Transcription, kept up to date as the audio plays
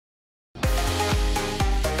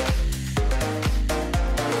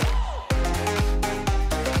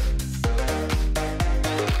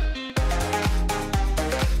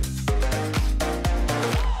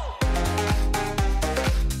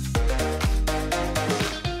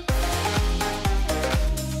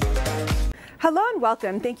Hello and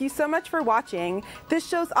welcome. Thank you so much for watching. This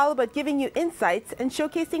show's all about giving you insights and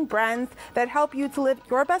showcasing brands that help you to live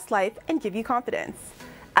your best life and give you confidence.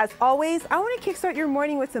 As always, I want to kickstart your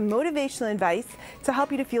morning with some motivational advice to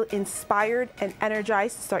help you to feel inspired and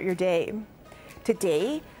energized to start your day.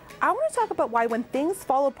 Today, I want to talk about why when things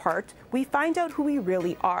fall apart, we find out who we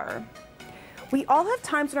really are. We all have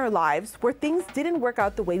times in our lives where things didn't work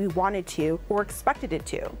out the way we wanted to or expected it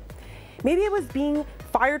to. Maybe it was being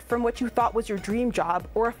fired from what you thought was your dream job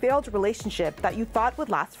or a failed relationship that you thought would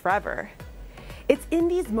last forever. It's in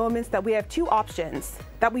these moments that we have two options,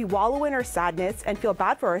 that we wallow in our sadness and feel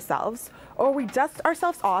bad for ourselves, or we dust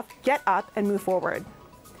ourselves off, get up, and move forward.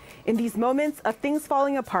 In these moments of things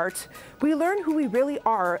falling apart, we learn who we really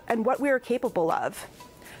are and what we are capable of.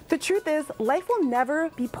 The truth is, life will never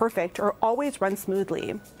be perfect or always run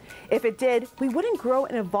smoothly. If it did, we wouldn't grow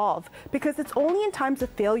and evolve because it's only in times of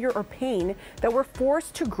failure or pain that we're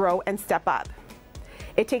forced to grow and step up.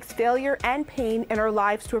 It takes failure and pain in our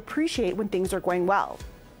lives to appreciate when things are going well.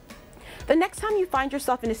 The next time you find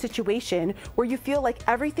yourself in a situation where you feel like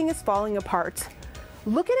everything is falling apart,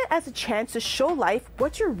 look at it as a chance to show life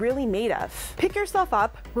what you're really made of. Pick yourself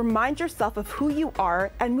up, remind yourself of who you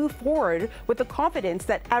are, and move forward with the confidence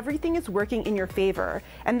that everything is working in your favor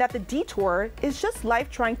and that the detour is just life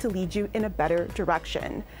trying to lead you in a better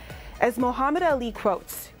direction. As Muhammad Ali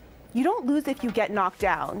quotes, "You don't lose if you get knocked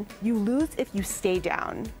down, you lose if you stay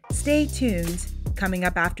down." Stay tuned. Coming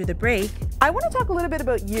up after the break, I want to talk a little bit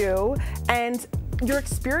about you and your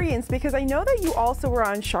experience because I know that you also were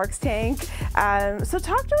on Shark Tank. So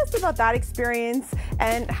talk to us about that experience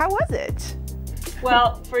and how was it?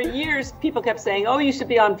 Well, for years, people kept saying, oh, you should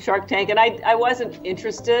be on Shark Tank. And I wasn't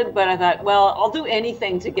interested, but I thought, well, I'll do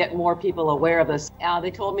anything to get more people aware of this.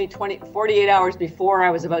 They told me 48 hours before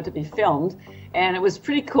I was about to be filmed. And it was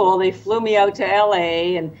pretty cool. They flew me out to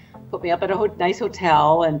LA and put me up at a nice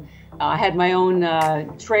hotel. And I had my own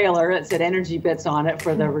trailer that said EnergyBits on it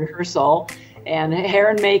for the rehearsal, and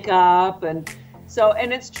hair and makeup. And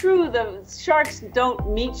it's true, the sharks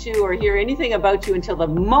don't meet you or hear anything about you until the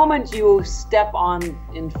moment you step on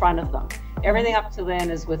in front of them. Everything up to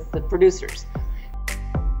then is with the producers.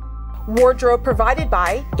 Wardrobe provided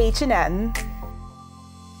by H&M.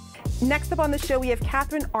 Next up on the show, we have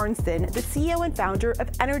Catharine Arnston, the CEO and founder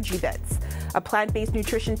of EnergyBits, a plant-based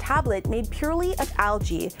nutrition tablet made purely of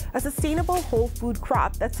algae, a sustainable whole food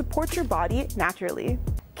crop that supports your body naturally.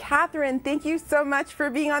 Catharine, thank you so much for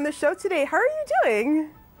being on the show today. How are you doing?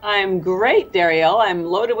 I'm great, Darriel. I'm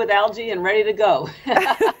loaded with algae and ready to go.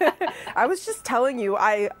 I was just telling you,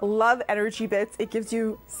 I love EnergyBits. It gives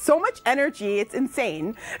you so much energy. It's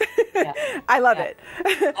insane. Yeah. I love it.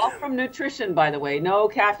 All from nutrition, by the way. No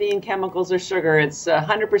caffeine, chemicals, or sugar. It's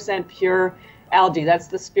 100% pure algae. That's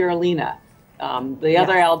the spirulina. The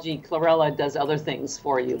other algae, chlorella, does other things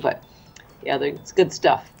for you. But yeah, it's good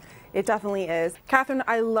stuff. It definitely is. Catharine,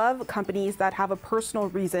 I love companies that have a personal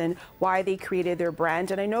reason why they created their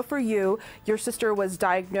brand. And I know for you, your sister was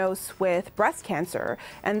diagnosed with breast cancer,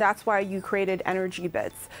 and that's why you created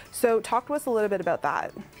EnergyBits. So talk to us a little bit about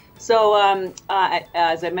that. So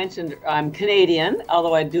as I mentioned, I'm Canadian,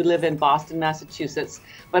 although I do live in Boston, Massachusetts,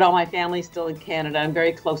 but all my family's still in Canada. I'm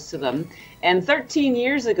very close to them. And 13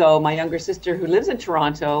 years ago, my younger sister, who lives in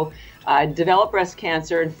Toronto, developed breast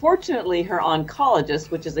cancer. And fortunately, her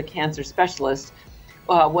oncologist, which is a cancer specialist,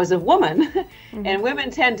 was a woman. Mm-hmm. And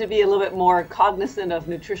women tend to be a little bit more cognizant of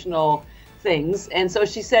nutritional things. And so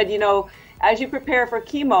she said, you know, as you prepare for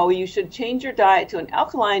chemo, you should change your diet to an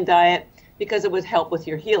alkaline diet because it would help with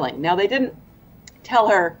your healing. Now, they didn't tell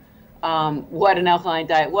her what an alkaline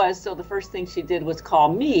diet was, so the first thing she did was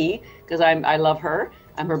call me, because I love her.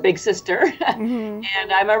 I'm her big sister, mm-hmm.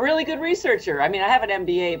 And I'm a really good researcher. I mean, I have an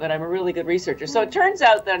MBA, but I'm a really good researcher. So it turns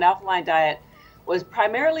out that an alkaline diet was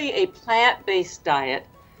primarily a plant-based diet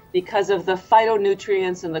because of the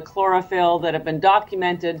phytonutrients and the chlorophyll that have been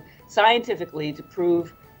documented scientifically to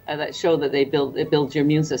prove that show that it builds your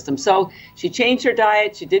immune system. So she changed her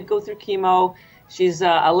diet. She did go through chemo. She's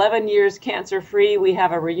 11 years cancer-free. We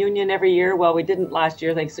have a reunion every year. Well, we didn't last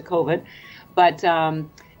year thanks to COVID. But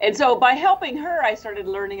and so by helping her, I started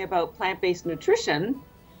learning about plant-based nutrition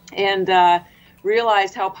and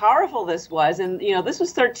realized how powerful this was. And you know, this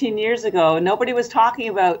was 13 years ago. Nobody was talking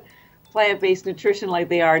about plant-based nutrition like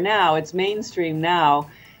they are now. It's mainstream now.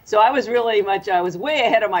 So I was way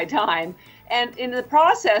ahead of my time. And in the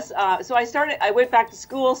process, so I went back to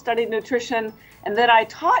school, studied nutrition, and then I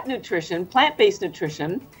taught nutrition, plant-based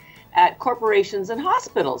nutrition, at corporations and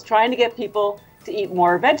hospitals, trying to get people to eat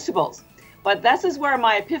more vegetables. But this is where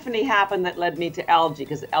my epiphany happened that led me to algae,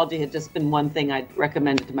 because algae had just been one thing I'd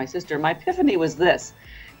recommended to my sister. My epiphany was this: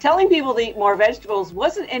 telling people to eat more vegetables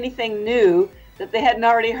wasn't anything new that they hadn't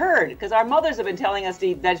already heard, because our mothers have been telling us to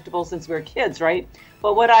eat vegetables since we were kids, right?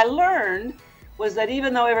 But what I learned was that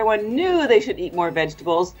even though everyone knew they should eat more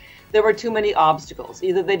vegetables, there were too many obstacles.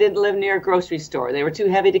 Either they didn't live near a grocery store, they were too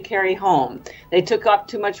heavy to carry home, they took up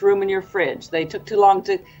too much room in your fridge, they took too long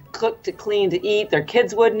to cook, to clean, to eat, their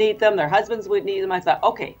kids wouldn't eat them, their husbands wouldn't eat them. I thought,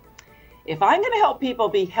 okay, if I'm going to help people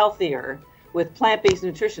be healthier with plant-based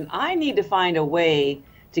nutrition, I need to find a way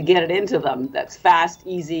to get it into them that's fast,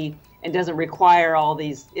 easy, and doesn't require all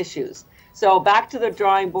these issues. So back to the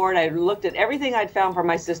drawing board, I looked at everything I'd found for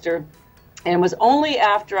my sister, and it was only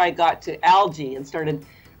after I got to algae and started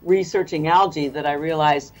researching algae that I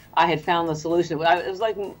realized I had found the solution. It was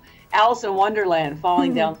like Alice in Wonderland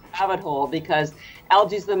falling down the rabbit hole, because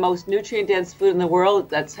algae is the most nutrient-dense food in the world.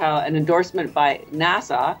 That's how an endorsement by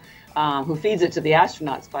NASA, who feeds it to the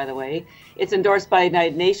astronauts, by the way. It's endorsed by the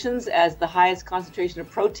United Nations as the highest concentration of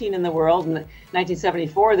protein in the world. In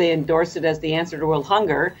 1974, they endorsed it as the answer to world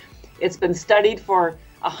hunger. It's been studied for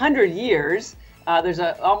 100 years. There's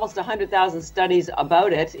almost 100,000 studies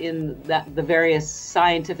about it in the various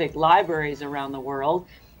scientific libraries around the world.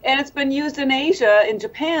 And it's been used in Asia. In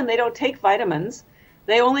Japan, they don't take vitamins.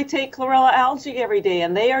 They only take chlorella algae every day,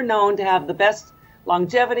 and they are known to have the best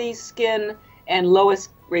longevity, skin, and lowest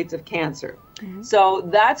rates of cancer. So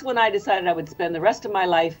that's when I decided I would spend the rest of my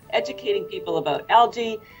life educating people about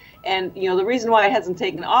algae. And the reason why it hasn't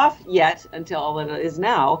taken off yet until it is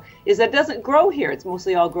now is that it doesn't grow here. It's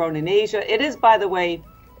mostly all grown in Asia. It is, by the way,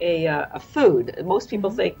 a food. Most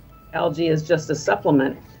people think algae is just a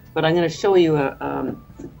supplement, but I'm going to show you a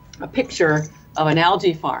picture of an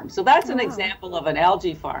algae farm. So that's an example of an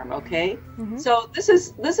algae farm, okay? So this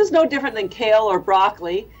is no different than kale or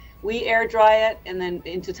broccoli. We air dry it and then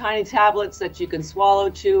into tiny tablets that you can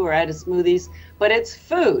swallow, chew, or add to smoothies, but it's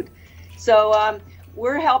food. So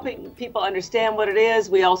we're helping people understand what it is.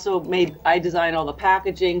 We also I designed all the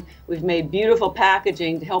packaging. We've made beautiful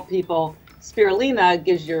packaging to help people. Spirulina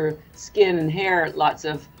gives your skin and hair lots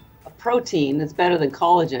of protein. It's better than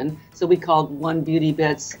collagen. So we called one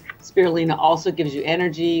EnergyBits. Spirulina also gives you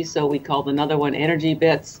energy. So we called another one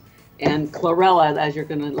EnergyBits. And chlorella, as you're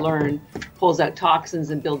going to learn, pulls out toxins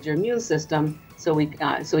and builds your immune system. So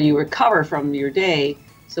so you recover from your day.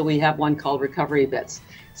 So we have one called Recovery Bits.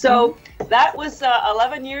 So that was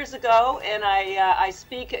 11 years ago, and I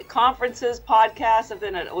speak at conferences, podcasts.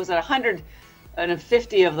 I was at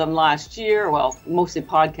 150 of them last year. Well, mostly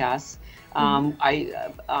podcasts.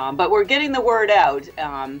 But we're getting the word out.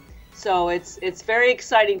 So it's very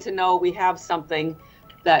exciting to know we have something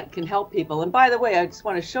that can help people. And by the way, I just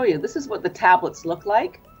want to show you, this is what the tablets look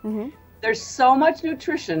like. There's so much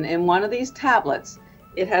nutrition in one of these tablets.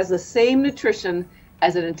 It has the same nutrition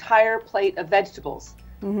as an entire plate of vegetables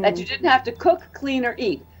that you didn't have to cook, clean, or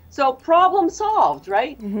eat. So problem solved,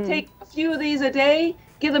 right? Take a few of these a day,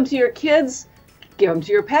 give them to your kids, give them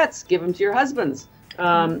to your pets, give them to your husbands.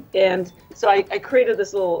 And so I created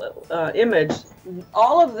this little image.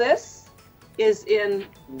 All of this is in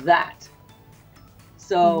that.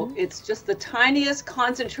 So it's just the tiniest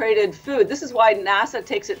concentrated food. This is why NASA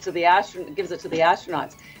takes it to the gives it to the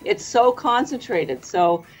astronauts. It's so concentrated.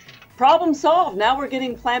 So problem solved. Now we're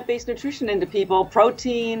getting plant-based nutrition into people,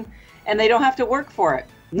 protein, and they don't have to work for it.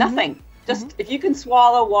 Nothing. Just if you can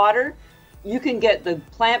swallow water, you can get the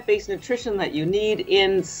plant-based nutrition that you need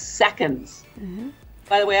in seconds.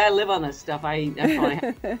 By the way, I live on this stuff. I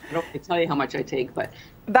don't tell you how much I take, but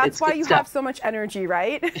that's why you have so much energy,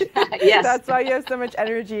 right? Yes. That's why you have so much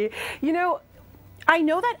energy. I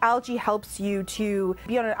know that algae helps you to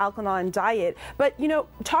be on an alkaline diet, but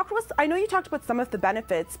talk to us. I know you talked about some of the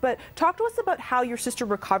benefits, but talk to us about how your sister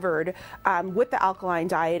recovered with the alkaline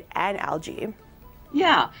diet and algae.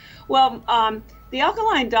 Yeah, well, the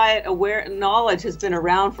alkaline diet knowledge has been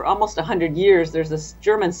around for almost 100 years. There's this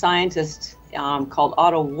German scientist called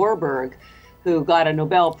Otto Warburg, who got a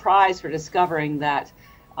Nobel Prize for discovering that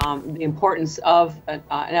the importance of an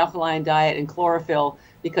alkaline diet and chlorophyll,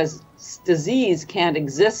 because disease can't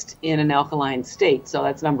exist in an alkaline state. So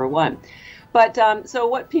that's number one. But so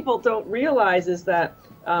what people don't realize is that,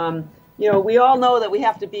 we all know that we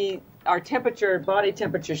have to be, our temperature, body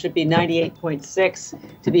temperature should be 98.6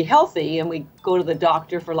 to be healthy, and we go to the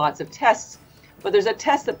doctor for lots of tests. But there's a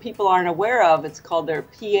test that people aren't aware of. It's called their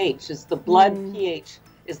pH. It's the blood pH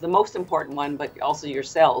is the most important one, but also your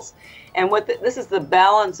cells. And this is the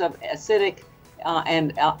balance of acidic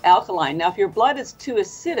and alkaline. Now, if your blood is too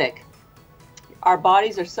acidic, our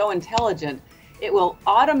bodies are so intelligent, it will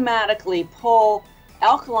automatically pull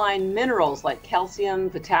alkaline minerals like calcium,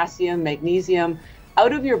 potassium, magnesium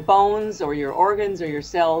out of your bones or your organs or your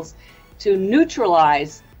cells to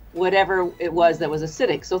neutralize whatever it was that was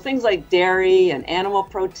acidic. So things like dairy and animal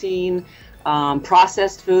protein,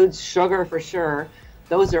 processed foods, sugar for sure,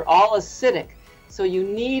 those are all acidic. So you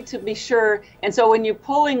need to be sure. And so when you're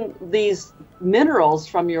pulling these minerals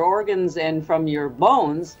from your organs and from your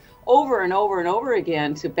bones over and over and over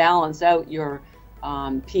again to balance out your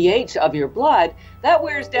pH of your blood, that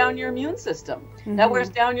wears down your immune system. That wears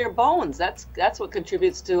down your bones. That's what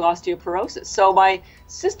contributes to osteoporosis. So my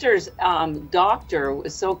sister's doctor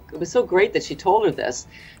was so great that she told her this,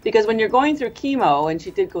 because when you're going through chemo, and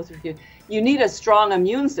she did go through, you need a strong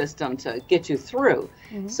immune system to get you through.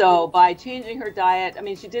 So by changing her diet, I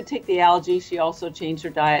mean, she did take the algae. She also changed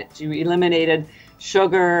her diet. She eliminated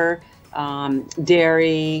sugar,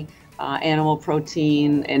 dairy, animal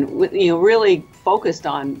protein, and really focused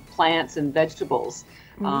on plants and vegetables.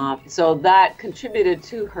 So that contributed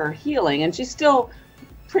to her healing, and she's still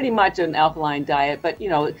pretty much an alkaline diet, but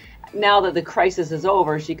now that the crisis is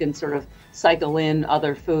over, she can sort of cycle in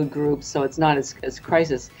other food groups, so it's not as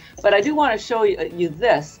crisis. But I do want to show you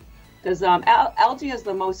this, because algae has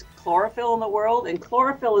the most chlorophyll in the world, and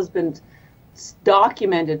chlorophyll has been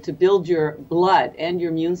documented to build your blood and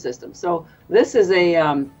your immune system. So this is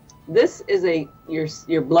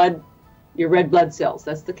your blood, your red blood cells.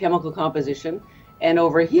 That's the chemical composition. And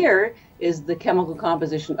over here is the chemical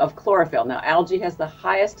composition of chlorophyll. Now, algae has the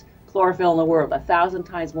highest chlorophyll in the world, 1,000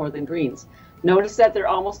 times more than greens. Notice that they're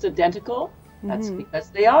almost identical. That's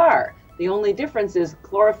because they are. The only difference is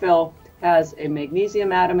chlorophyll has a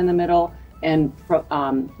magnesium atom in the middle, and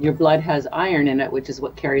your blood has iron in it, which is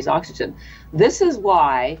what carries oxygen. This is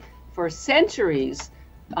why, for centuries,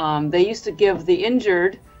 they used to give the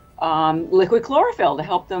injured liquid chlorophyll to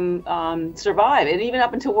help them survive. And even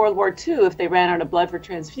up until World War II, if they ran out of blood for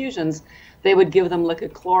transfusions, they would give them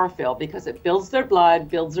liquid chlorophyll because it builds their blood,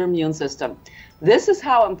 builds their immune system. This is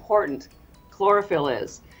how important chlorophyll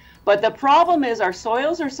is. But the problem is our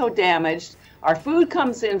soils are so damaged, our food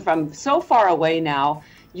comes in from so far away now.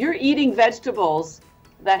 You're eating vegetables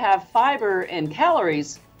that have fiber and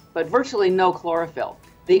calories, but virtually no chlorophyll.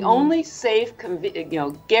 The only safe,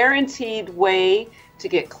 guaranteed way to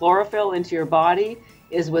get chlorophyll into your body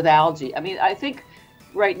is with algae. I mean, I think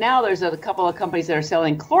right now there's a couple of companies that are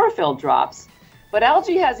selling chlorophyll drops, but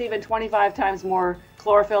algae has even 25 times more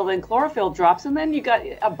chlorophyll than chlorophyll drops, and then you got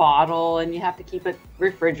a bottle and you have to keep it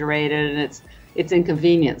refrigerated, and it's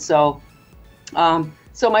inconvenient. So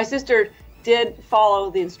so my sister did follow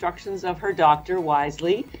the instructions of her doctor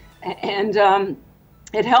wisely, and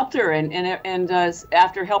it helped her, and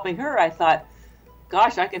after helping her, I thought,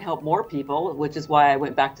 gosh, I can help more people, which is why I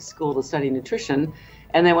went back to school to study nutrition.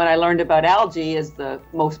 And then when I learned about algae as the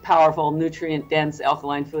most powerful, nutrient-dense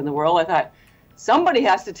alkaline food in the world, I thought, somebody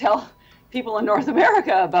has to tell people in North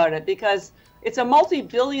America about it, because it's a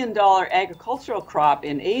multi-billion-dollar agricultural crop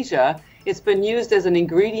in Asia. It's been used as an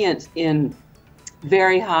ingredient in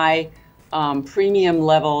very high premium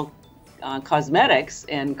level cosmetics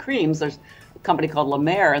and creams. There's a company called La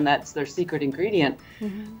Mer, and that's their secret ingredient.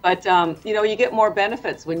 But you get more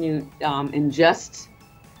benefits when you ingest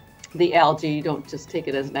the algae. You don't just take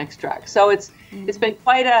it as an extract. So it's been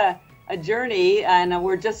quite a journey, and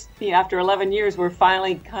we're just after 11 years, we're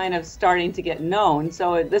finally kind of starting to get known.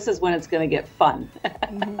 So this is when it's going to get fun.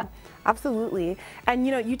 Absolutely. And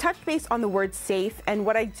you touched base on the word safe, and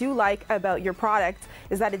what I do like about your product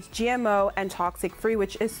is that it's GMO and toxic free,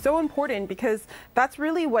 which is so important because that's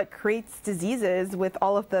really what creates diseases with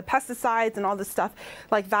all of the pesticides and all the stuff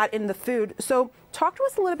like that in the food. So talk to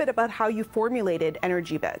us a little bit about how you formulated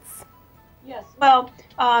EnergyBits. Yes, well,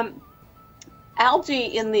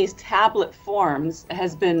 algae in these tablet forms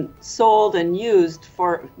has been sold and used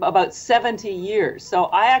for about 70 years. So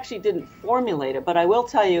I actually didn't formulate it, but I will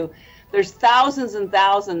tell you there's thousands and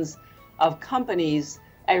thousands of companies,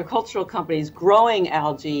 agricultural companies, growing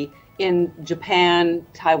algae in Japan,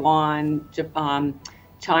 Taiwan,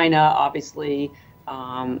 China, obviously,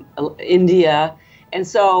 India. And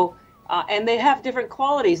so, and they have different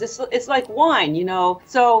qualities. It's like wine,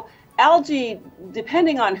 So algae,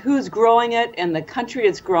 depending on who's growing it and the country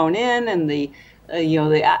it's grown in, and the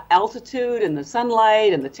altitude and the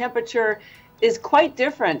sunlight and the temperature, is quite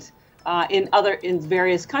different in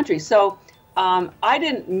various countries. So I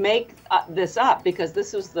didn't make this up because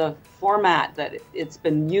this was the format that it's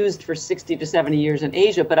been used for 60 to 70 years in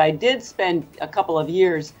Asia. But I did spend a couple of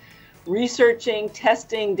years researching,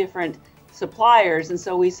 testing different suppliers, and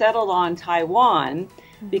so we settled on Taiwan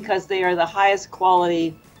because they are the highest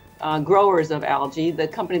quality growers of algae. The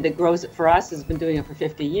company that grows it for us has been doing it for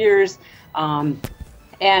 50 years.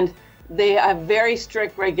 And they have very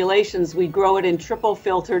strict regulations. We grow it in triple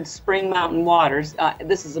filtered spring mountain waters.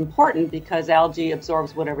 This is important because algae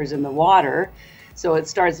absorbs whatever's in the water. So it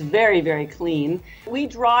starts very, very clean. We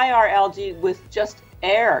dry our algae with just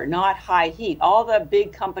air, not high heat. All the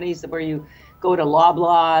big companies where you go to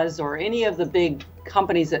Loblaws or any of the big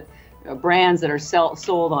companies that brands that are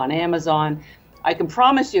sold on Amazon, I can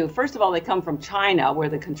promise you, first of all, they come from China where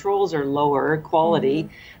the controls are lower quality.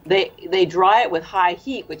 They dry it with high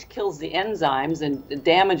heat, which kills the enzymes and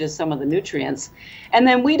damages some of the nutrients. And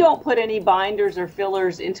then we don't put any binders or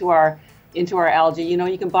fillers into our algae. You know,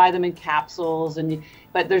 you can buy them in capsules,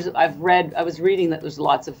 but I was reading that there's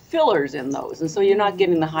lots of fillers in those, and so you're not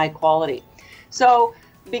getting the high quality. So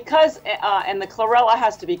because and the chlorella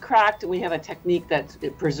has to be cracked, and we have a technique that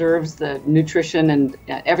it preserves the nutrition, and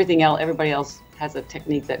everything else. Everybody else has a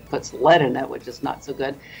technique that puts lead in it, which is not so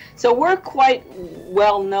good. So we're quite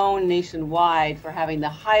well known nationwide for having the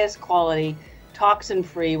highest quality,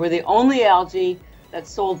 toxin-free. We're the only algae that's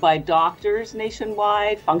sold by doctors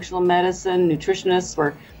nationwide, functional medicine, nutritionists.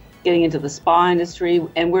 We're getting into the spa industry,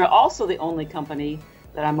 and we're also the only company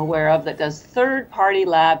that I'm aware of that does third-party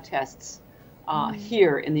lab tests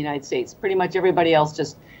here in the United States. Pretty much everybody else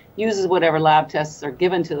just uses whatever lab tests are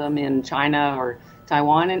given to them in China or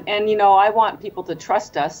Taiwan. And you know, I want people to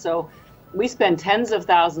trust us, so we spend tens of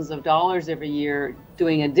thousands of dollars every year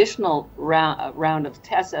doing additional round of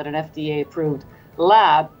tests at an FDA-approved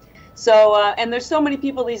lab. So, and there's so many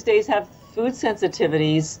people these days have food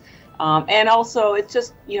sensitivities, and also it's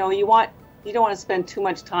just, you know, you don't want to spend too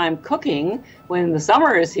much time cooking when the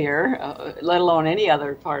summer is here, let alone any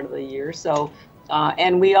other part of the year. So,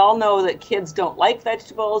 and we all know that kids don't like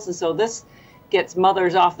vegetables, and so this gets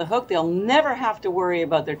mothers off the hook. They'll never have to worry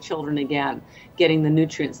about their children again getting the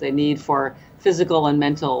nutrients they need for physical and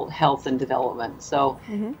mental health and development. So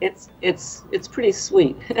it's pretty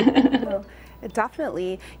sweet. Well,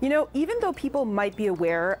 definitely. You know, even though people might be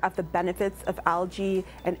aware of the benefits of algae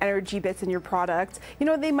and EnergyBits in your product, you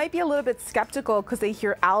know, they might be a little bit skeptical because they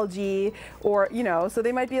hear algae, or, you know, so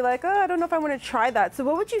they might be like, oh, I don't know if I want to try that. So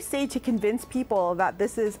what would you say to convince people that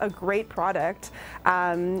this is a great product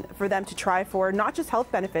for them to try for not just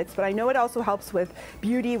health benefits, but I know it also helps with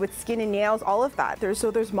beauty, with skin and nails, all of that.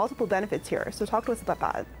 There's multiple benefits here. So talk to us about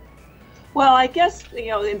that. Well, I guess, you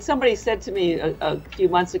know, and somebody said to me a few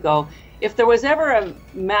months ago, if there was ever a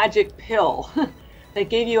magic pill that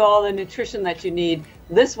gave you all the nutrition that you need,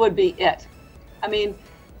 this would be it. I mean,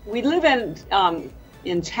 we live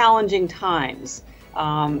in challenging times,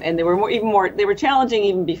 and they were challenging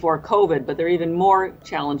even before COVID, but they're even more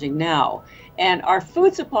challenging now. And our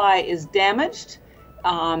food supply is damaged.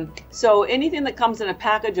 So anything that comes in a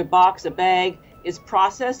package, a box, a bag is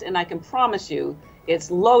processed, and I can promise you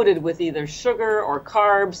it's loaded with either sugar or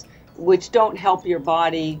carbs, which don't help your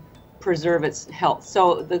body preserve its health.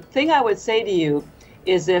 So the thing I would say to you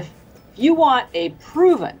is, if you want a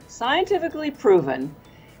proven, scientifically proven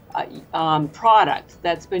product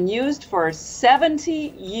that's been used for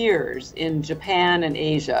 70 years in Japan and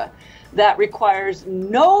Asia, that requires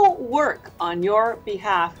no work on your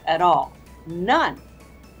behalf at all, none,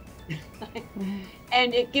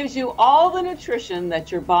 and it gives you all the nutrition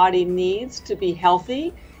that your body needs to be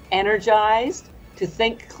healthy, energized, to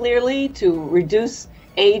think clearly, to reduce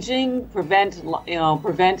aging, prevent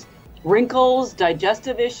wrinkles,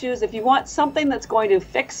 digestive issues. If you want something that's going to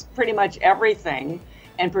fix pretty much everything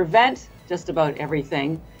and prevent just about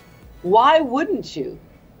everything, why wouldn't you?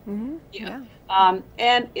 Yeah.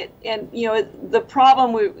 And you know, the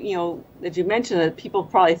problem that you mentioned, that people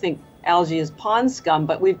probably think algae is pond scum,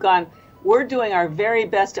 but we're doing our very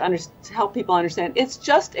best to help people understand it's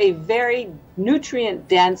just a very nutrient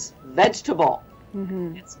dense vegetable.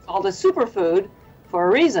 It's called a superfood for a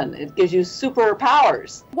reason. It gives you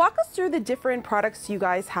superpowers. Walk us through the different products you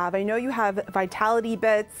guys have. I know you have Vitality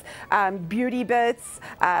Bits, Beauty Bits.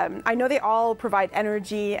 I know they all provide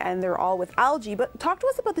energy and they're all with algae, but talk to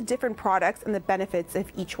us about the different products and the benefits of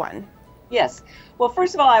each one. Yes. Well,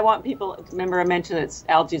 first of all, I want people to remember I mentioned that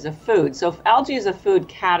algae is a food. So algae is a food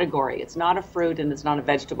category. It's not a fruit and it's not a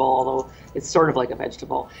vegetable, although it's sort of like a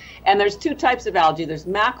vegetable. And there's two types of algae. There's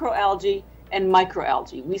macroalgae and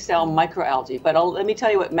microalgae. We sell microalgae, but let me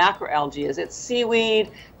tell you what macroalgae is. It's seaweed,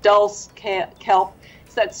 dulse, kelp.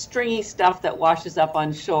 It's that stringy stuff that washes up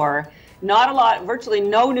on shore. Not a lot, virtually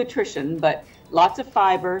no nutrition, but lots of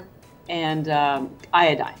fiber and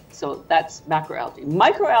iodine. So that's macroalgae.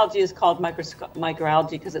 Microalgae is called microalgae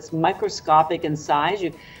because it's microscopic in size.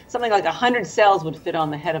 Something like 100 cells would fit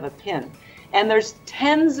on the head of a pin. And there's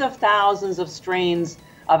tens of thousands of strains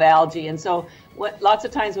of algae. And so lots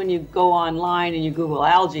of times when you go online and you Google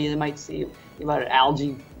algae, you might see talking about an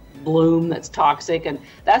algae bloom that's toxic, and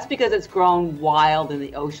that's because it's grown wild in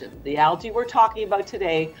the ocean. The algae we're talking about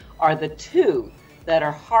today are the two that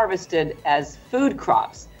are harvested as food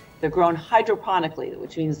crops. They're grown hydroponically,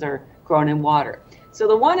 which means they're grown in water. So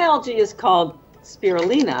the one algae is called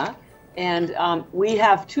spirulina, and we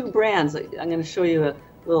have two brands. I'm going to show you a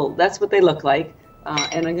little, that's what they look like,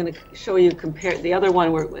 and I'm going to show you, compare the other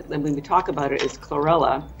one when we talk about it is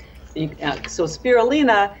chlorella. So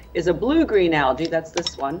spirulina is a blue-green algae, that's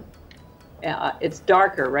this one. It's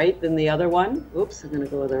darker, right, than the other one. Oops, I'm going to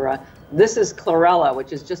go with the this is chlorella,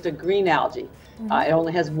 which is just a green algae. It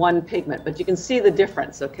only has one pigment, but you can see the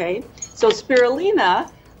difference, okay? So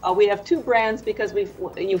spirulina, we have two brands because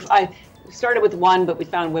I started with one, but we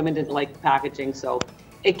found women didn't like the packaging, so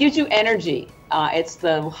it gives you energy. It's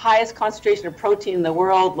the highest concentration of protein in the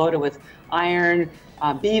world, loaded with iron,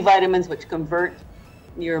 B vitamins, which convert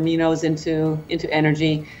your aminos into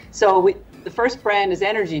energy. So the first brand is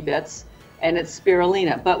EnergyBits, and it's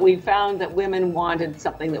spirulina. But we found that women wanted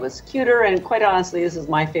something that was cuter, and quite honestly, this is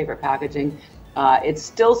my favorite packaging. It's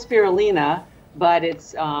still spirulina, but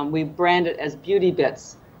it's we brand it as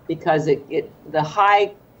EnergyBits because the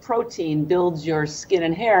high protein builds your skin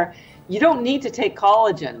and hair. You don't need to take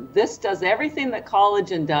collagen. This does everything that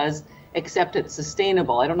collagen does, except it's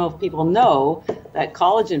sustainable. I don't know if people know that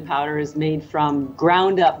collagen powder is made from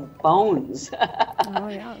ground up bones. Oh,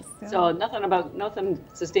 yes. Yeah. So nothing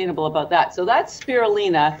sustainable about that. So that's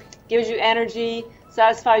spirulina, gives you energy,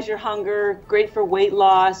 satisfies your hunger, great for weight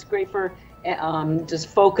loss, great for just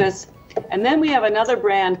focus. And then we have another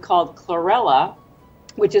brand called chlorella,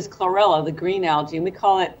 which is chlorella, the green algae, and we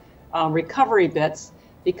call it EnergyBits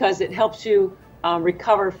because it helps you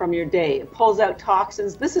recover from your day. It pulls out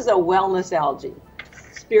toxins. This is a wellness algae.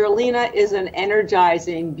 Spirulina is an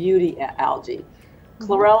energizing beauty algae.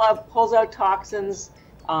 Chlorella pulls out toxins.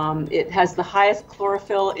 It has the highest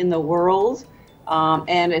chlorophyll in the world,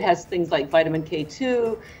 and it has things like vitamin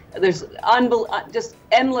K2. There's just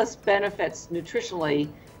endless benefits nutritionally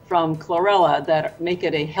from chlorella that make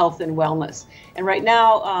it a health and wellness. And right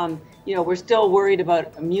now, we're still worried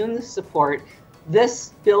about immune support.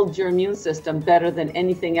 This builds your immune system better than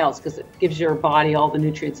anything else because it gives your body all the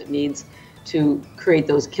nutrients it needs to create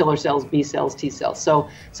those killer cells, B cells, T cells. So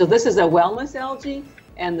this is a wellness algae,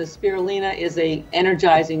 and the spirulina is a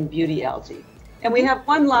energizing beauty algae. And we have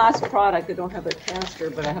one last product. I don't have a canister,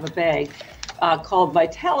 but I have a bag called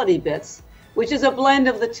EnergyBits, which is a blend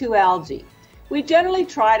of the two algae. We generally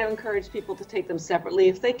try to encourage people to take them separately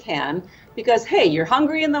if they can, because hey, you're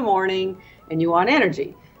hungry in the morning and you want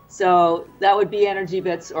energy. So that would be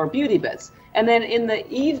EnergyBits or EnergyBits. And then in the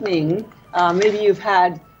evening, maybe you've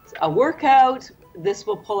had a workout, this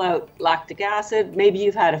will pull out lactic acid. Maybe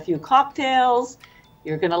you've had a few cocktails.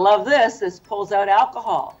 You're gonna love this. This pulls out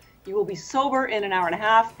alcohol. You will be sober in an hour and a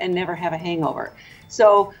half and never have a hangover.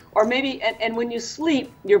 So, or maybe, and when you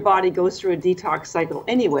sleep, your body goes through a detox cycle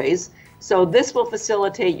anyways. So this will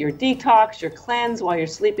facilitate your detox, your cleanse while you're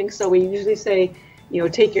sleeping. So we usually say,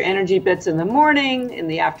 take your EnergyBits in the morning, in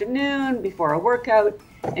the afternoon, before a workout,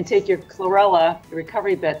 and take your chlorella, your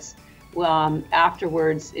EnergyBits,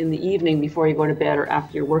 afterwards in the evening before you go to bed or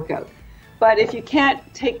after your workout. But if you can't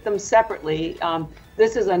take them separately,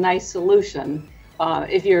 this is a nice solution.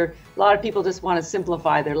 A lot of people just want to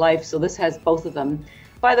simplify their life, so this has both of them.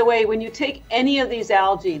 By the way, when you take any of these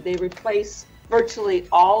algae, they replace virtually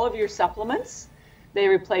all of your supplements. They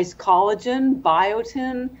replace collagen,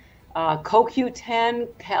 biotin, CoQ10,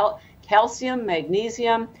 calcium,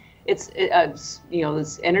 magnesium. This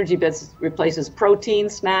EnergyBits replaces protein,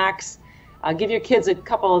 snacks. Give your kids a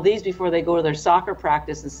couple of these before they go to their soccer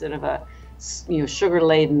practice instead of a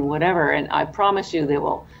sugar-laden whatever, and I promise you they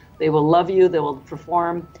will love you, they will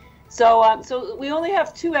perform. So we only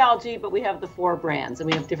have two algae, but we have the 4 brands, and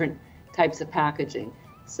we have different types of packaging.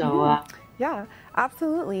 So yeah,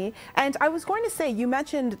 absolutely. And I was going to say, you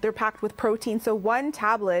mentioned they're packed with protein. So one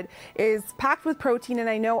tablet is packed with protein, and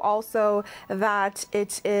I know also that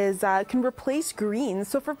it is can replace greens.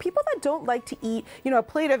 So for people that don't like to eat, a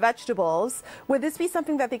plate of vegetables, would this be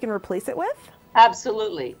something that they can replace it with?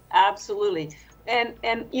 Absolutely, absolutely.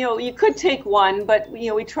 And you could take one, but we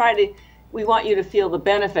want you to feel the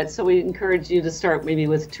benefits, so we encourage you to start maybe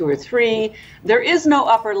with 2 or 3. There is no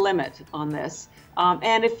upper limit on this.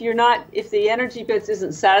 And if the EnergyBits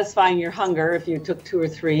isn't satisfying your hunger, if you took 2 or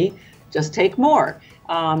 3, just take more.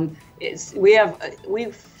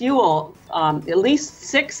 We fuel at least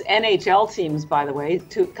 6 NHL teams, by the way,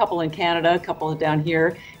 a couple in Canada, a couple down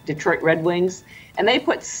here, Detroit Red Wings, and they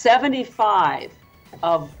put 75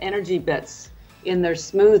 of EnergyBits in their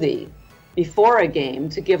smoothie before a game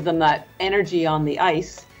to give them that energy on the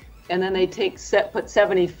ice. and then they put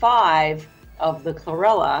 75 of the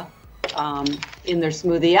chlorella in their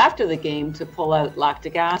smoothie after the game to pull out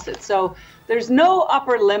lactic acid. So there's no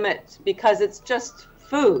upper limit because it's just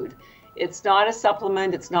food. It's not a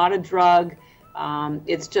supplement, it's not a drug,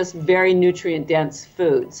 it's just very nutrient dense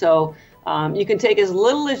food. So you can take as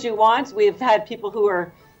little as you want. We've had people who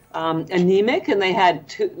are anemic and they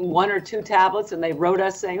had 1 or 2 tablets and they wrote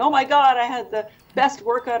us saying, oh my God, I had the best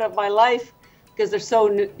workout of my life, because they're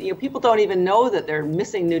so, people don't even know that they're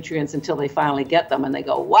missing nutrients until they finally get them and they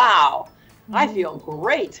go, wow, I feel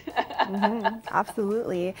great.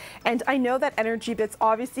 Absolutely. And I know that EnergyBits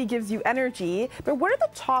obviously gives you energy, but what are the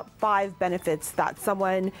top 5 benefits that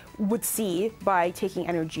someone would see by taking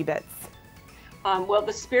EnergyBits? Well,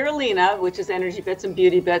 the spirulina, which is EnergyBits and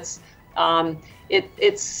BeautyBits,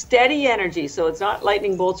 it's steady energy, so it's not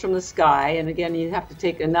lightning bolts from the sky. And again, you have to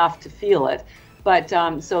take enough to feel it. But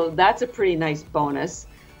so that's a pretty nice bonus.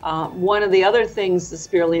 One of the other things the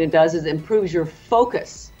spirulina does is improves your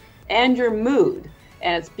focus and your mood.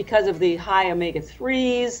 And it's because of the high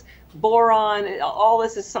omega-3s, boron, all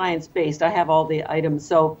this is science-based. I have all the items.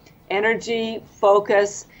 So energy,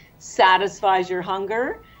 focus, satisfies your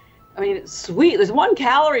hunger. I mean, it's sweet. There's 1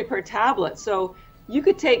 calorie per tablet. So you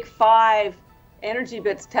could take 5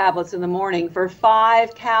 EnergyBits tablets in the morning for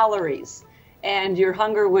 5 calories. And your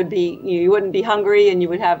hunger would be, you wouldn't be hungry and you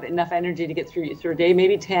would have enough energy to get through a day,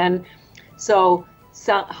 maybe 10. So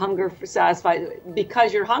hunger satisfied,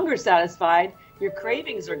 because your hunger is satisfied, your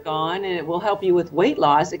cravings are gone and it will help you with weight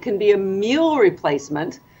loss. It can be a meal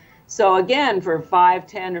replacement. So again, for 5,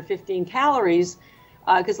 10, or 15 calories,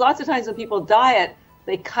 because lots of times when people diet,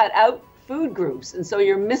 they cut out food groups. And so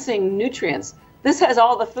you're missing nutrients. This has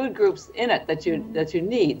all the food groups in it that you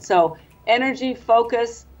need. So energy,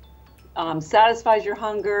 focus, satisfies your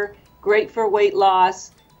hunger, great for weight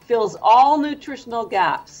loss, fills all nutritional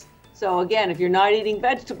gaps. So again, if you're not eating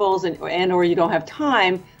vegetables and or you don't have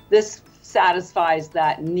time, this satisfies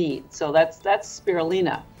that need. So that's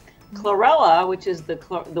spirulina. Chlorella, which is the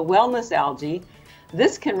wellness algae,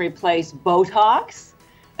 this can replace Botox,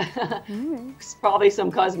 probably some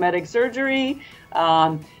cosmetic surgery.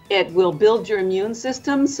 It will build your immune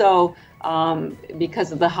system. So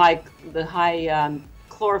because of the high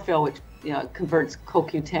chlorophyll, which converts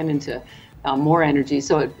CoQ10 into more energy,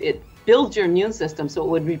 so it builds your immune system. So it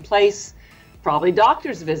would replace probably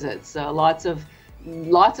doctor's visits, lots of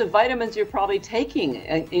vitamins you're probably taking,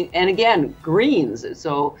 and again, greens.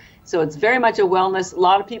 So it's very much a wellness. A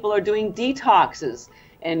lot of people are doing detoxes,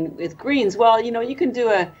 and with greens, well, you can do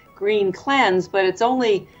a green cleanse, but it's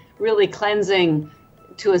only really cleansing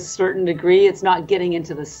to a certain degree. It's not getting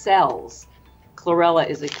into the cells. Chlorella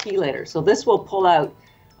is a chelator, so this will pull out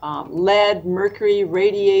lead, mercury,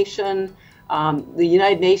 radiation. The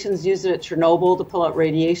United Nations used it at Chernobyl to pull out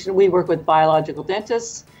radiation. We work with biological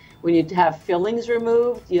dentists. When you have fillings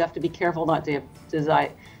removed, you have to be careful not to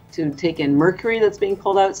take in mercury that's being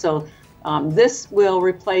pulled out. So this will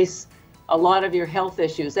replace a lot of your health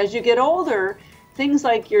issues. As you get older, things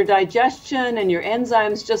like your digestion and your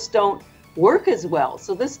enzymes just don't work as well.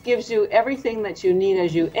 So this gives you everything that you need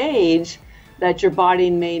as you age that your body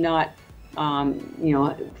may not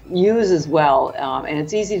use as well, and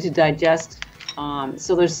it's easy to digest.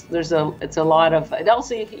 So it's a lot of, it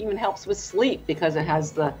also even helps with sleep because it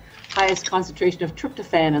has the highest concentration of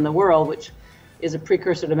tryptophan in the world, which is a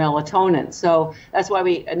precursor to melatonin. So that's why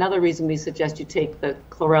another reason we suggest you take the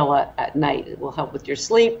chlorella at night. It will help with your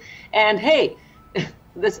sleep. And hey,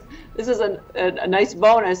 this is a nice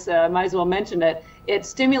bonus. Might as well mention it. It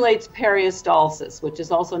stimulates peristalsis, which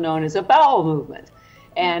is also known as a bowel movement.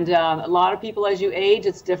 And a lot of people, as you age,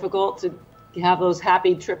 it's difficult to have those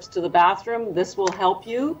happy trips to the bathroom. This will help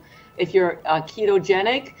you. If you're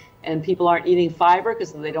ketogenic and people aren't eating fiber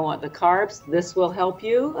because they don't want the carbs, this will help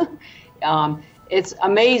you. It's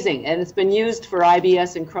amazing, and it's been used for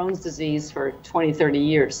IBS and Crohn's disease for 20, 30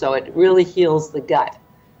 years, so it really heals the gut.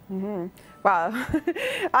 Wow,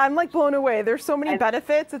 I'm like blown away. There's so many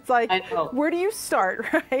benefits. It's like, where do you start,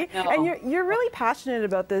 right? And you're really passionate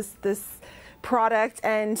about this product,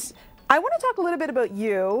 and I want to talk a little bit about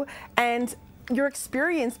you and your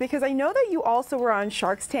experience, because I know that you also were on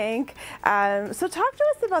Shark's Tank. So talk to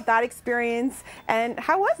us about that experience and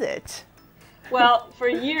how was it? Well, for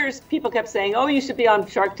years, people kept saying, oh, you should be on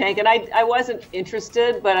Shark Tank. And I wasn't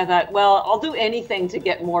interested, but I thought, well, I'll do anything to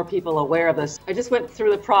get more people aware of this. I just went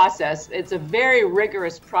through the process. It's a very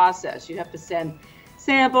rigorous process. You have to send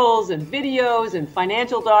samples and videos and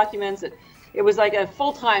financial documents. It was like a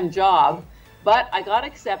full-time job, but I got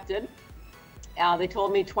accepted. They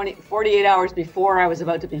told me 48 hours before I was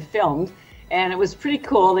about to be filmed, and it was pretty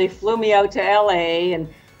cool. They flew me out to LA and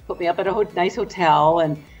put me up at a nice hotel,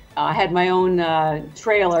 and I had my own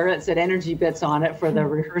trailer that said EnergyBits on it for the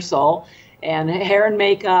rehearsal, and hair and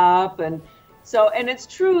makeup. And so, and it's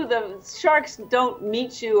true, the sharks don't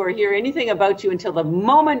meet you or hear anything about you until the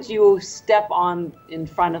moment you step on in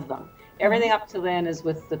front of them. Everything up to then is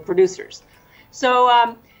with the producers.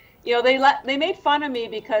 So, you know, they made fun of me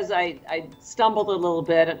because I stumbled a little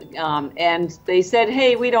bit, and they said,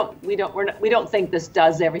 "Hey, we don't think this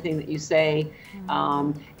does everything that you say,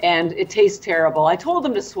 and it tastes terrible." I told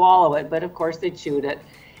them to swallow it, but of course they chewed it,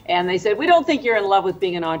 and they said, "We don't think you're in love with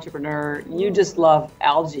being an entrepreneur. You just love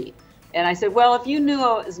algae." And I said, "Well, if you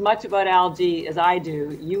knew as much about algae as I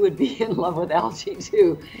do, you would be in love with algae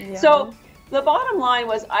too." Yeah. So the bottom line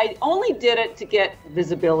was I only did it to get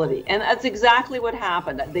visibility, and that's exactly what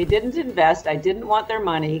happened. They didn't invest. I didn't want their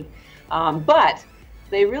money, but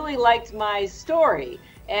they really liked my story,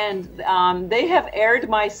 and they have aired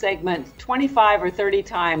my segment 25 or 30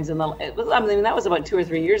 times. I mean, that was about 2 or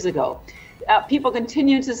 3 years ago. People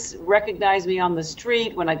continue to recognize me on the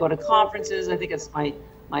street when I go to conferences. I think it's my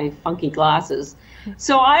funky glasses.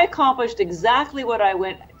 So I accomplished exactly what I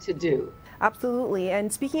went to do. Absolutely.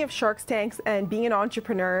 And speaking of Shark Tanks and being an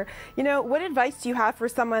entrepreneur, you know, what advice do you have for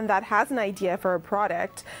someone that has an idea for a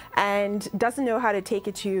product and doesn't know how to take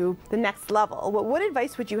it to the next level? What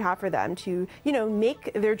advice would you have for them to, you know,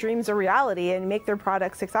 make their dreams a reality and make their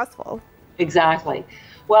product successful? Exactly.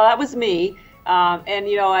 Well, that was me. And,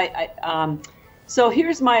 you know, so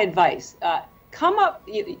here's my advice.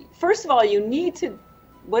 First of all, you need to,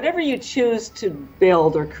 whatever you choose to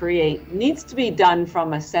build or create needs to be done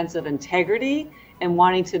from a sense of integrity and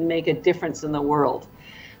wanting to make a difference in the world.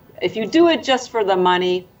 If you do it just for the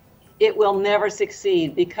money, it will never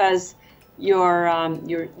succeed because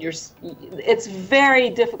it's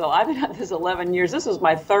very difficult. I've been at this 11 years. This was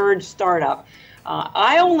my 3rd startup.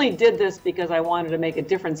 I only did this because I wanted to make a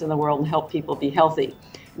difference in the world and help people be healthy.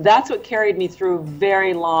 That's what carried me through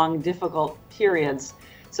very long, difficult periods.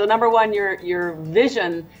 So number one, your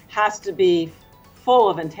vision has to be full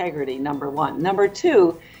of integrity, number one. Number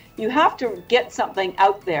two, you have to get something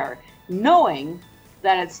out there knowing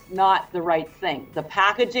that it's not the right thing. The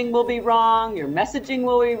packaging will be wrong, your messaging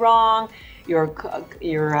will be wrong,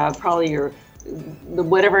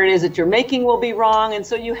 whatever it is that you're making will be wrong. And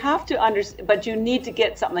so you have to understand, but you need to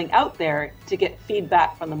get something out there to get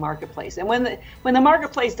feedback from the marketplace. And when the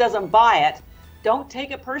marketplace doesn't buy it, don't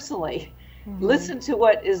take it personally. Mm-hmm. Listen to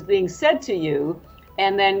what is being said to you,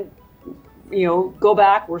 and then, you know, go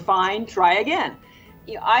back, we're fine, try again.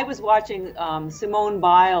 You know, I was watching Simone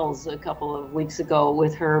Biles a couple of weeks ago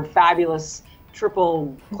with her fabulous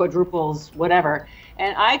triple, quadruples, whatever.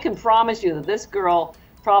 And I can promise you that this girl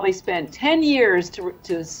probably spent 10 years to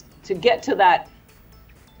get to that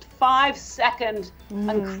 5-second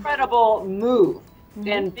incredible move. Mm-hmm.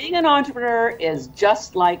 And being an entrepreneur is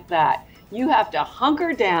just like that. You have to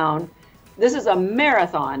hunker down. This is a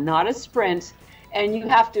marathon, not a sprint, and you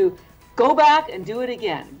have to go back and do it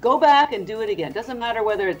again. Go back and do it again. Doesn't matter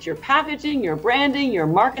whether it's your packaging, your branding, your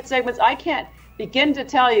market segments. I can't begin to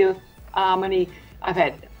tell you how many. I've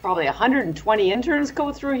had probably 120 interns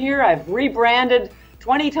go through here. I've rebranded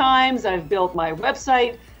 20 times. I've built my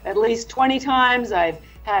website at least 20 times. I've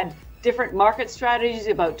had different market strategies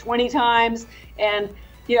about 20 times. And,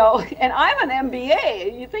 you know, and I'm an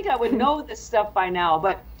MBA. You'd think I would know this stuff by now,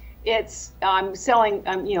 but I'm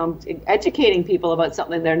educating people about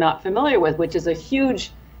something they're not familiar with, which is a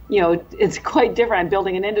huge, you know, it's quite different. I'm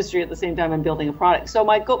building an industry at the same time I'm building a product. So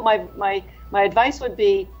my advice would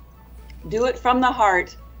be, do it from the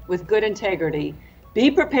heart with good integrity.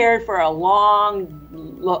 Be prepared for a long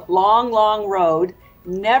road.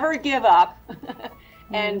 Never give up,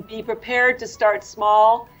 and be prepared to start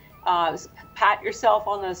small. Pat yourself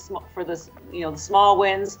on the small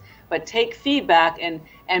wins, but take feedback and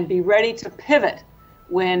be ready to pivot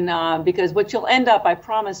when because what you'll end up, I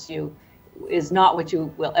promise you, is not what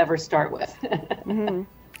you will ever start with. Mm-hmm.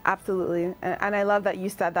 Absolutely, and I love that you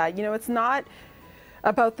said that. You know, it's not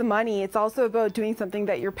about the money, it's also about doing something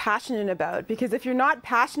that you're passionate about, because if you're not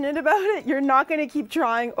passionate about it, you're not going to keep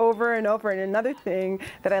trying over and over. And another thing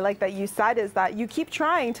that I like that you said is that you keep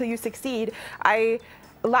trying until you succeed.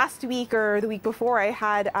 Last week or the week before, I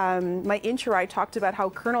had my intro, I talked about how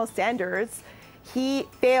Colonel Sanders, he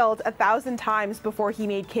failed 1,000 times before he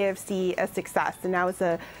made KFC a success, and now it's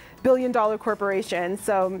a billion-dollar corporation.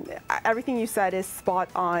 So everything you said is spot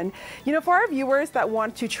on. You know, for our viewers that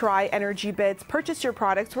want to try EnergyBits, purchase your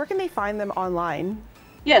products, where can they find them online?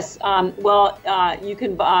 Yes, you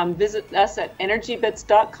can visit us at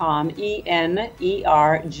energybits.com, ENERGY.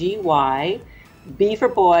 B for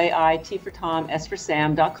boy, I, T for Tom, S for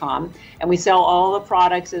Sam.com. And we sell all the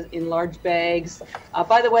products in large bags.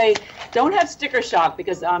 By the way, don't have sticker shock,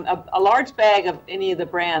 because a large bag of any of the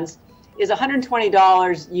brands is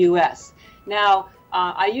 $120 US. Now,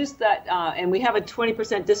 I use that, and we have a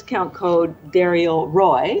 20% discount code, Darriel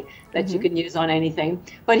Roy, that you can use on anything.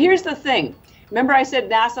 But here's the thing. Remember I said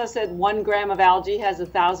NASA said 1 gram of algae has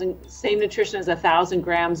same nutrition as 1,000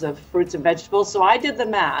 grams of fruits and vegetables. So I did the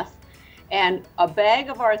math, and a bag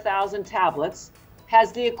of our 1,000 tablets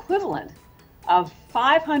has the equivalent of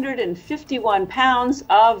 551 pounds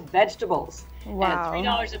of vegetables. Wow. And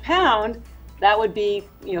at $3 a pound, that would be,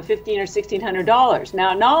 $1,500 or $1,600.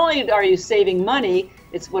 Now, not only are you saving money,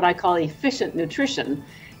 it's what I call efficient nutrition.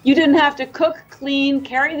 You didn't have to cook, clean,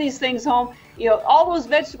 carry these things home. All those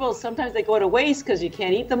vegetables, sometimes they go to waste because you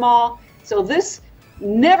can't eat them all. So this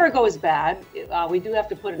never goes bad. We do have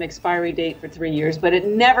to put an expiry date for 3 years, but it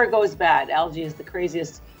never goes bad. Algae is the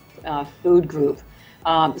craziest food group.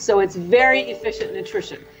 So it's very efficient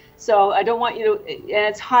nutrition. So I don't want you to, and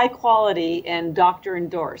it's high quality and doctor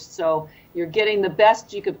endorsed. So you're getting the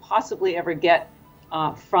best you could possibly ever get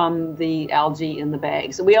from the algae in the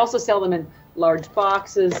bag. So we also sell them in large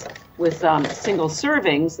boxes with single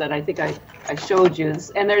servings that I think I showed you.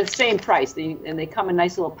 And they're the same price. And they come in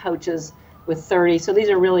nice little pouches with 30. So these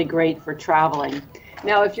are really great for traveling.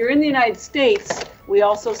 Now, if you're in the United States, we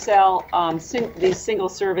also sell these single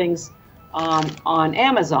servings on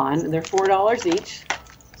Amazon. They're $4 each.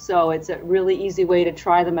 So it's a really easy way to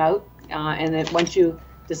try them out. And then once you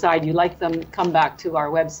decide you like them, come back to our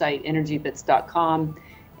website, EnergyBits.com,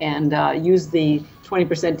 and use the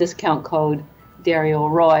 20% discount code, Darriel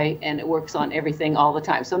Roy, and it works on everything all the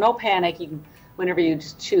time. So no panic. You can, whenever you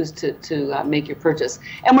just choose to make your purchase.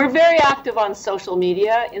 And we're very active on social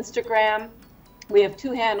media. Instagram, we have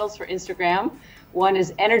 2 handles for Instagram. One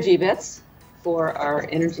is EnergyBits for our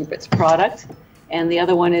EnergyBits product, and the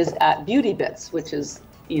other one is at BeautyBits, which is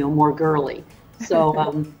more girly.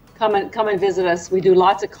 So come and visit us. We do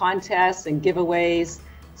lots of contests and giveaways.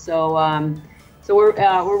 So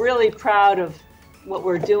we're really proud of what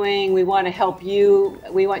we're doing. We want to help you.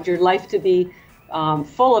 We want your life to be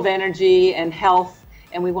full of energy and health,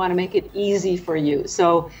 and we want to make it easy for you.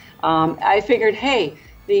 So I figured, hey,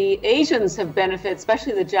 the Asians have benefit,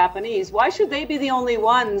 especially the Japanese. Why should they be the only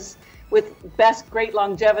ones with great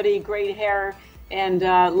longevity, great hair, and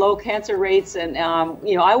low cancer rates? And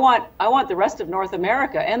I want the rest of North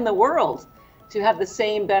America and the world to have the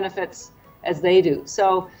same benefits as they do.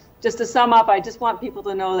 So just to sum up, I just want people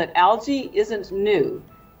to know that algae isn't new.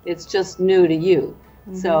 It's just new to you.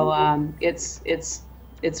 So it's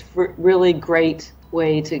really great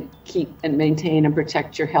way to keep and maintain and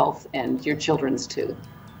protect your health and your children's too.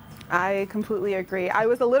 I completely agree. I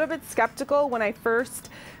was a little bit skeptical when I first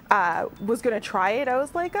was going to try it. I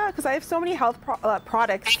was like, because I have so many health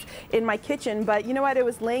products in my kitchen, but you know what, it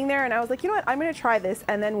was laying there and I was like, you know what, I'm going to try this.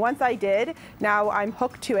 And then once I did, now I'm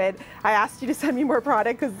hooked to it. I asked you to send me more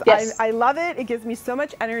product because yes, I love it. It gives me so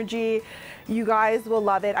much energy. You guys will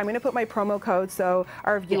love it. I'm going to put my promo code so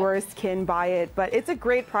our viewers can buy it, but it's a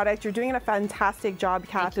great product. You're doing a fantastic job,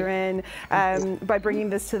 Catherine, by bringing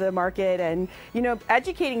this to the market and,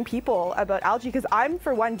 educating people about algae, because I'm,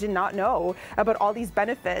 for one, did not know about all these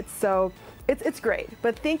benefits. So it's great.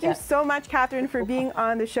 But thank you so much, Catherine, for being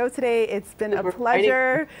on the show today. It's been a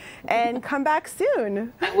pleasure, and come back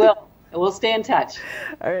soon. I will. We'll stay in touch.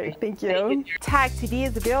 All right, thank you. Tag TV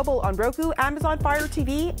is available on Roku, Amazon Fire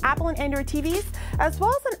TV, Apple and Android TVs, as well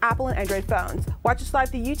as on Apple and Android phones. Watch us live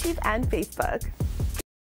through YouTube and Facebook.